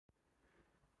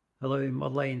Hello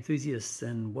Model A enthusiasts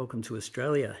and welcome to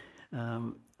Australia.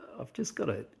 I've just got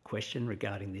a question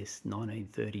regarding this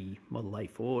 1930 Model A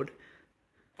Ford.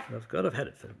 I've had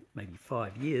it for maybe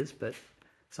 5 years, but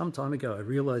some time ago I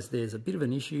realised there's a bit of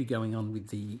an issue going on with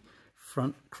the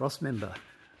front crossmember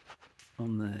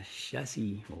on the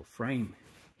chassis or frame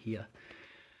here.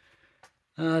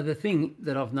 The thing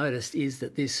that I've noticed is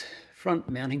that this front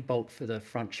mounting bolt for the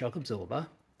front shock absorber,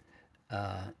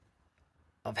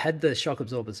 I've had the shock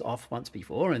absorbers off once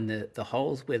before, and the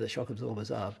holes where the shock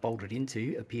absorbers are bolted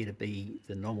into appear to be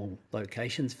the normal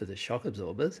locations for the shock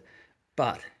absorbers,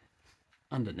 but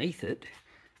underneath it,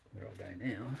 where I'll go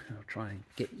now, I'll try and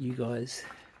get you guys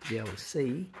to be able to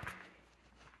see,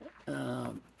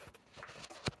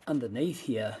 underneath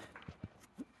here,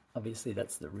 obviously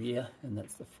that's the rear and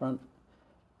that's the front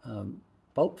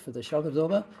bolt for the shock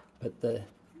absorber, but the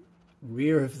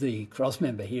rear of the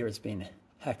crossmember here has been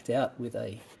hacked out with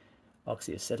a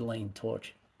oxyacetylene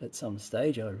torch at some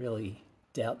stage. I really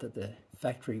doubt that the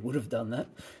factory would have done that.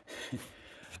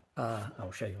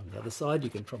 I'll show you on the other side.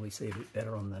 You can probably see a bit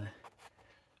better on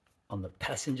the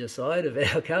passenger side of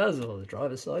our cars, or the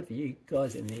driver's side for you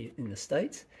guys in the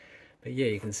States. But yeah,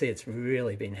 you can see it's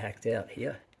really been hacked out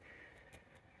here.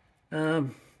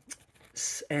 And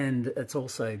it's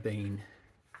also been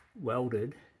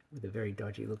welded with a very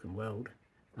dodgy looking weld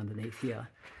underneath here.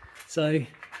 So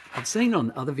I've seen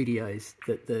on other videos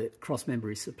that the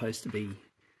crossmember is supposed to be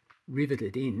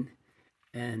riveted in,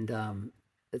 and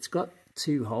it's got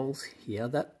two holes here.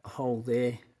 That hole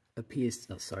there appears,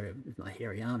 oh sorry, with my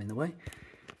hairy arm in the way.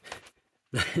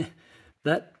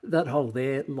 that hole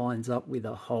there lines up with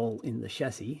a hole in the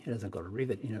chassis. It hasn't got a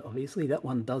rivet in it, obviously. That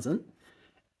one doesn't.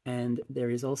 And there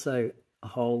is also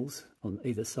holes on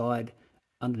either side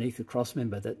underneath the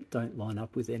crossmember that don't line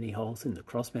up with any holes in the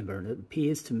crossmember, and it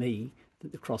appears to me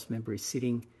that the crossmember is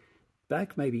sitting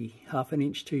back maybe ½ an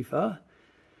inch too far.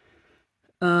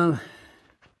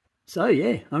 So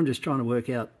yeah, I'm just trying to work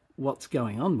out what's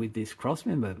going on with this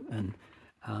crossmember and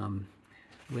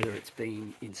whether it's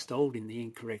been installed in the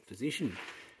incorrect position.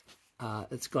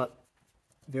 It's got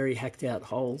very hacked out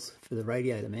holes for the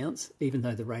radiator mounts, even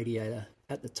though the radiator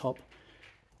at the top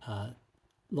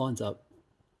lines up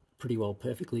pretty well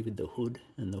perfectly with the hood,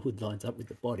 and the hood lines up with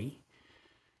the body.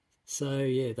 So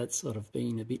yeah, that's sort of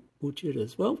been a bit butchered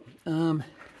as well.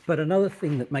 But another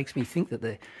thing that makes me think that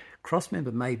the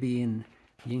crossmember may be in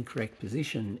the incorrect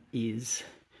position is,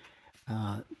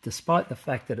 despite the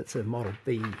fact that it's a Model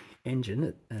B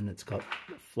engine and it's got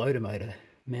floater motor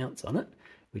mounts on it,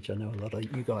 which I know a lot of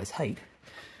you guys hate,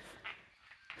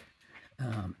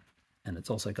 and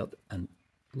it's also got a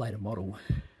later model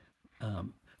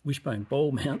wishbone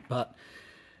ball mount, but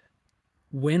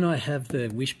when I have the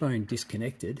wishbone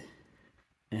disconnected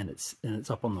and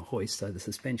it's up on the hoist, so the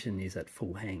suspension is at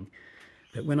full hang,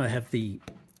 but when I have the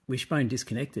wishbone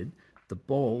disconnected, the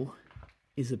ball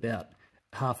is about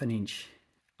 ½ an inch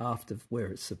aft of where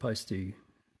it's supposed to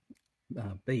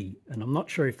be, and I'm not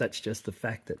sure if that's just the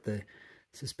fact that the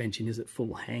suspension is at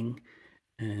full hang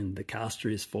and the caster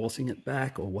is forcing it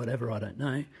back or whatever, I don't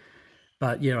know.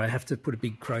 But yeah, I have to put a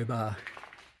big crowbar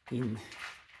in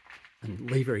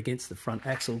and lever against the front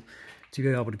axle to be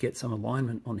able to get some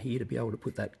alignment on here to be able to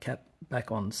put that cap back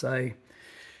on. So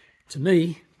to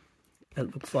me,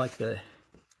 it looks like the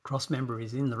crossmember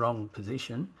is in the wrong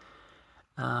position,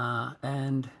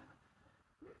 and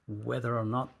whether or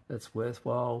not it's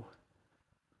worthwhile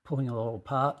pulling it all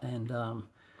apart and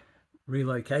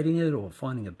relocating it, or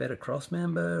finding a better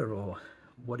crossmember, or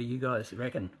what do you guys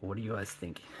reckon? What do you guys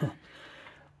think?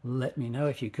 Let me know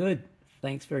if you could.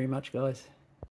 Thanks very much, guys.